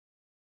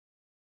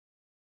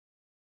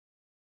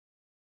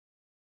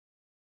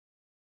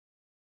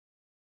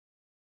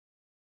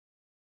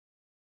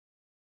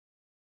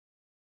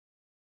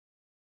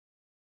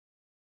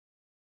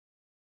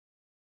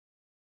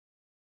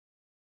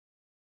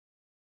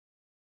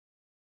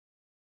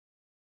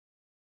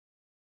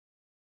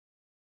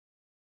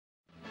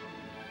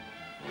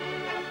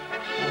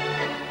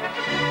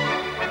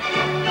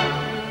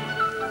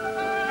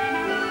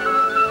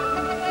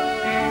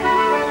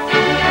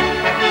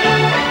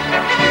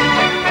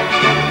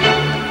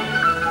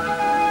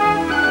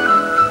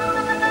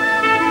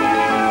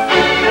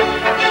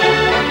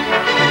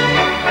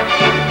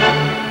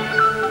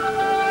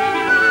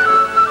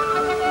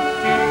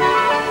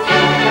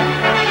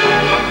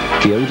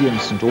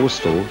St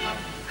Austell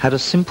had a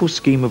simple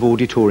scheme of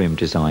auditorium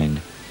design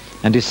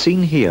and is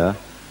seen here,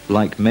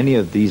 like many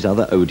of these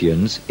other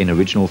Odeons in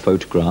original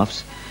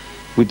photographs,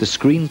 with the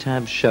screen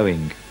tabs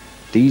showing.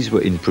 These were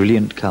in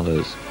brilliant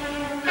colours.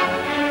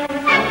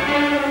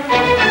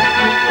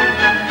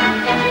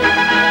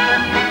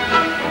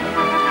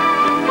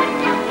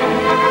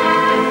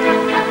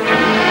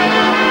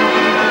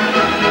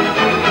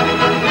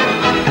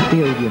 At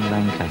the Odeon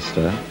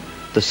Lancaster,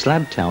 the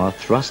slab tower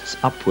thrusts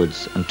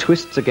upwards and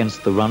twists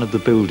against the run of the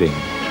building.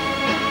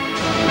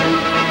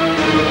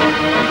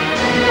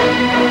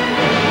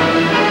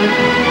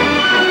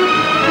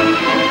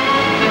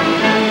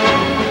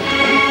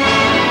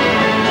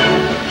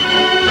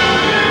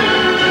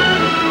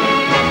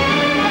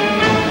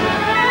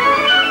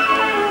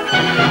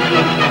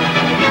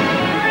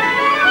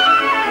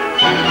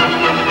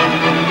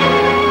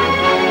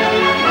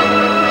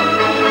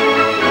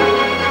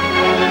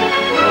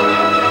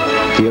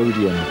 The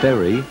Odeon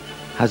Berry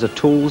has a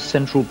tall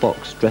central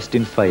box dressed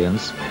in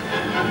faience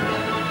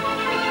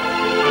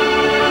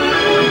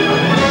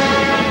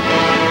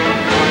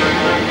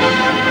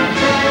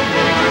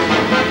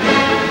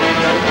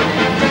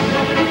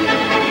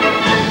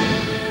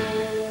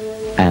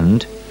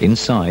and,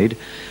 inside,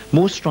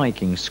 more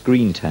striking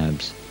screen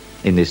tabs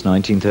in this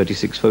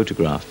 1936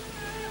 photograph.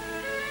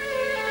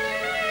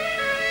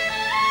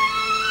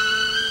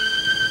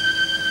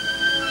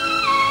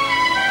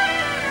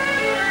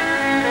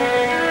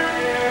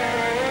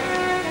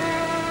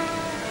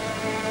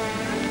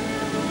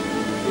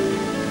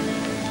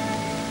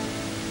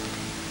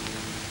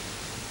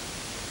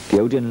 The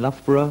Odeon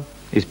Loughborough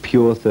is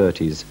pure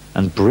 30s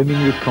and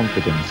brimming with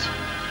confidence.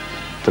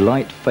 The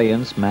light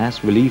faience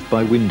mass relieved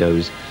by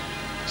windows,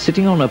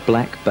 sitting on a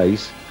black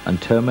base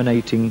and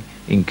terminating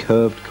in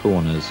curved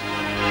corners.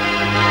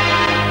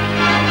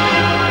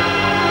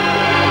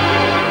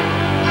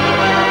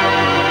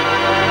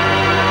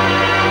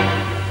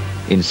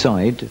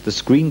 Inside, the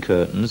screen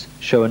curtains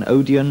show an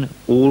Odeon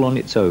all on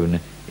its own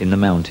in the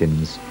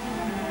mountains.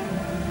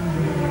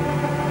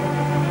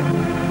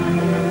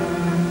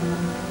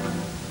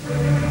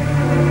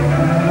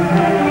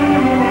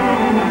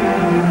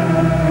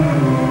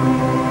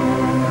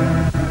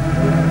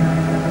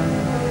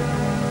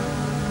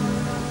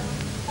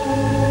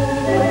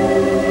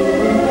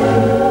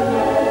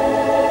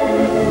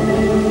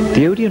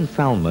 The Odeon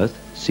Falmouth,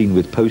 seen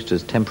with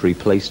posters temporarily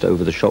placed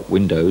over the shop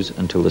windows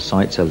until the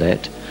sites are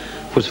let,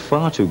 was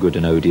far too good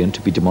an Odeon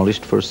to be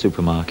demolished for a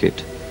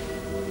supermarket.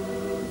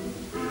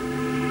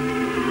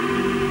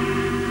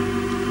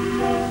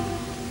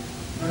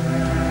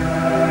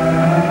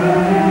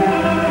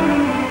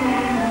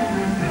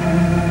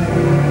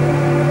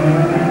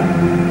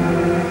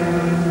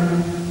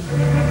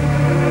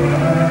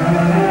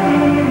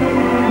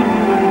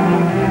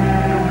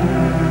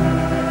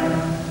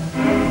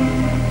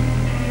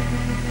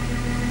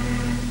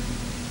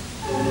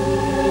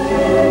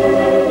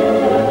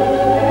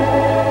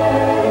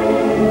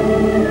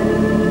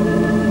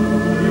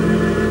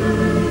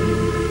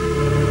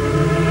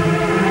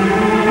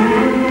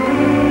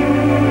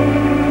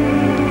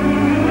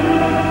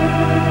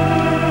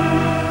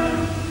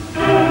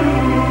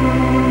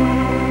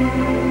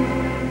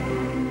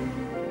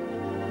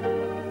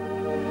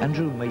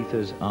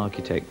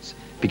 Architects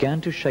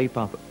began to shape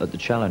up at the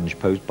challenge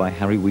posed by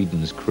Harry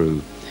Whedon's crew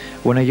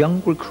when a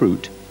young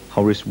recruit,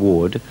 Horace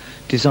Ward,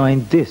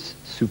 designed this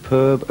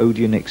superb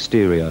Odeon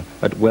exterior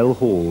at Well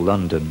Hall,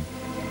 London.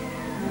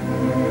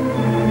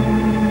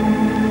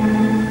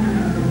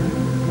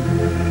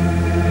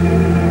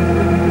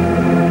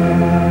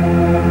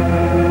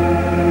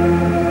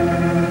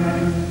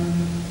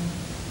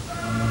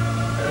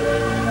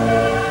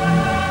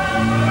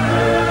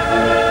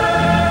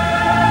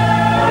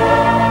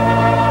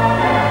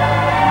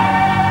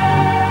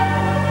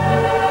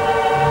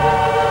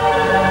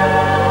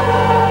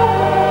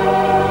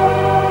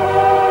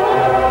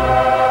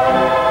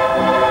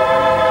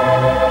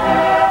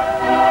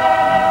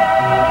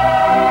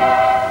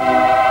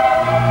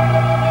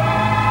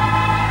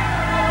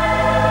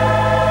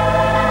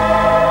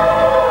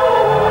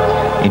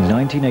 In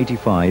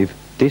 1985,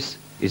 this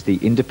is the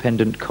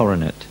independent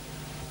coronet.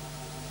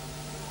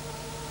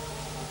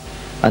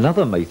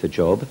 Another Mather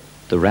job,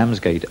 the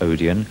Ramsgate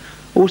Odeon,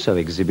 also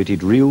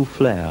exhibited real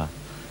flair,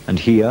 and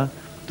here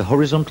the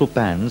horizontal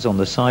bands on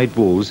the side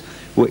walls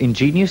were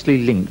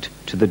ingeniously linked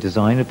to the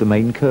design of the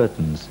main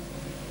curtains.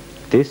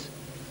 This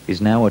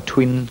is now a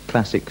twin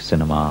classic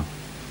cinema.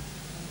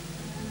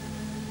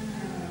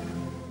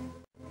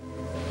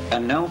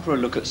 And now for a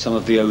look at some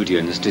of the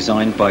Odeons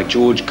designed by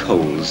George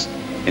Coles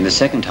in the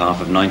second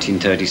half of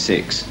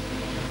 1936.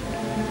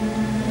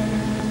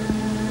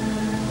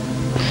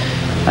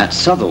 At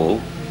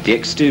Southall, the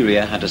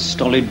exterior had a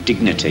stolid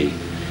dignity,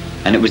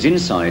 and it was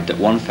inside that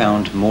one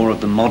found more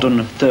of the modern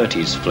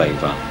 30s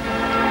flavour.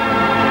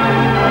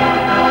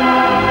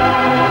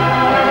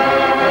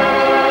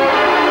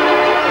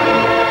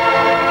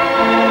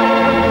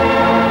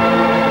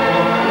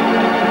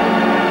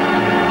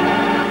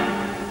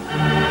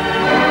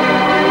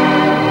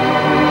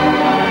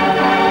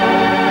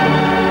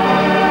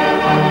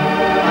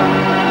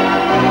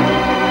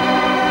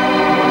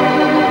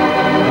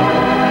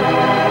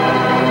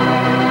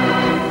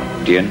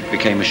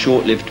 became a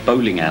short-lived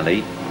bowling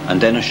alley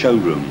and then a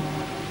showroom.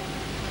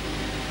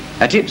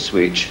 At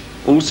Ipswich,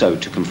 also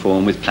to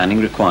conform with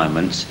planning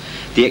requirements,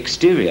 the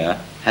exterior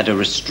had a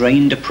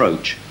restrained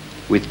approach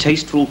with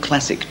tasteful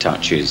classic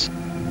touches.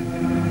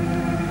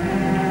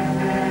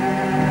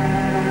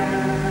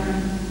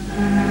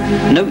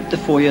 Note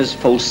the foyer's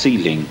false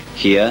ceiling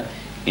here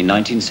in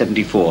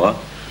 1974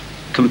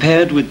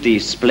 compared with the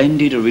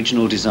splendid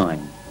original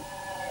design.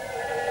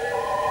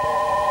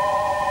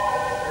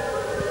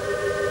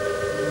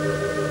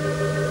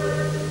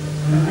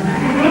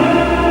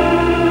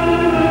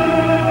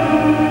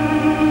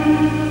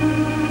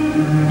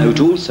 Note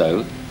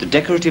also the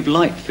decorative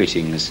light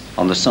fittings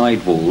on the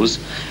side walls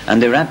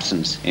and their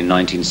absence in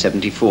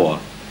 1974,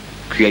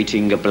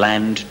 creating a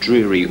bland,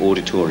 dreary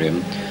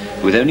auditorium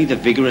with only the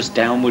vigorous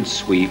downward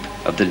sweep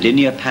of the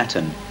linear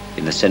pattern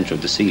in the centre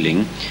of the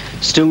ceiling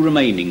still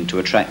remaining to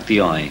attract the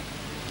eye.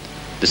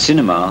 The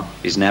cinema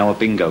is now a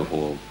bingo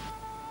hall.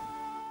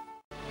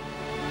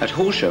 At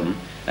Horsham,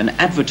 an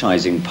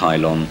advertising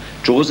pylon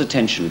draws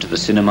attention to the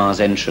cinema's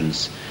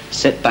entrance,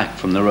 set back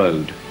from the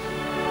road.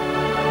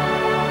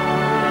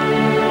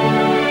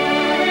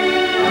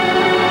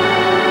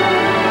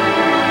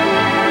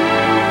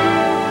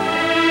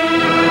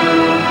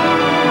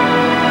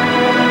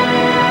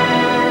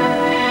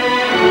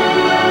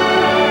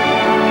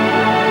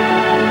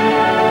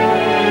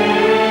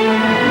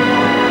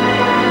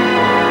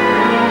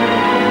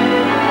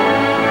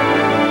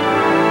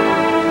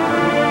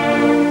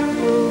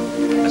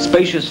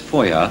 Spacious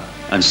foyer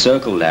and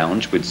circle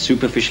lounge with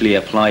superficially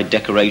applied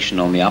decoration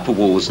on the upper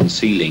walls and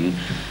ceiling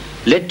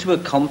led to a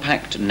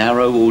compact,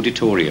 narrow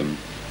auditorium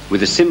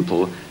with a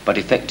simple but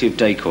effective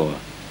decor.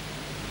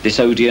 This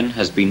Odeon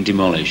has been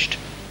demolished.